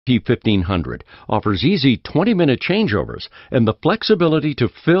P1500 offers easy 20-minute changeovers and the flexibility to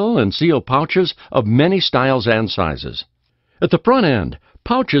fill and seal pouches of many styles and sizes. At the front end,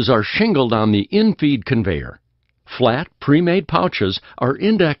 pouches are shingled on the in-feed conveyor. Flat, pre-made pouches are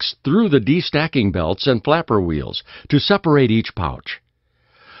indexed through the destacking belts and flapper wheels to separate each pouch.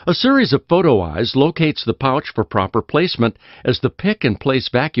 A series of photo eyes locates the pouch for proper placement as the pick-and-place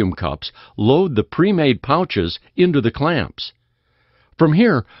vacuum cups load the pre-made pouches into the clamps. From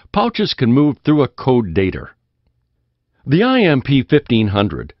here, pouches can move through a code dater. The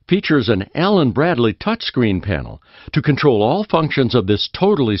IMP1500 features an Allen Bradley touchscreen panel to control all functions of this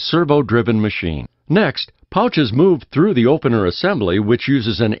totally servo-driven machine. Next, pouches move through the opener assembly, which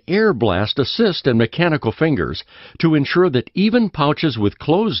uses an air blast assist and mechanical fingers to ensure that even pouches with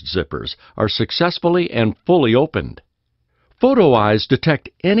closed zippers are successfully and fully opened. Photo eyes detect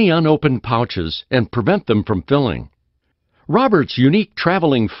any unopened pouches and prevent them from filling. Robert's unique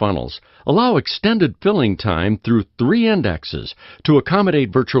traveling funnels allow extended filling time through 3 indexes to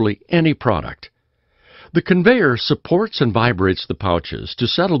accommodate virtually any product. The conveyor supports and vibrates the pouches to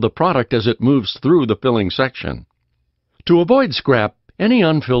settle the product as it moves through the filling section. To avoid scrap, any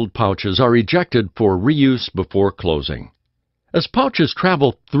unfilled pouches are ejected for reuse before closing. As pouches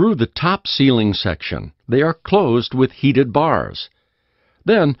travel through the top sealing section, they are closed with heated bars.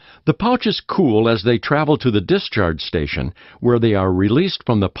 Then, the pouches cool as they travel to the discharge station, where they are released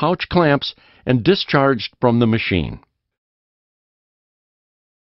from the pouch clamps and discharged from the machine.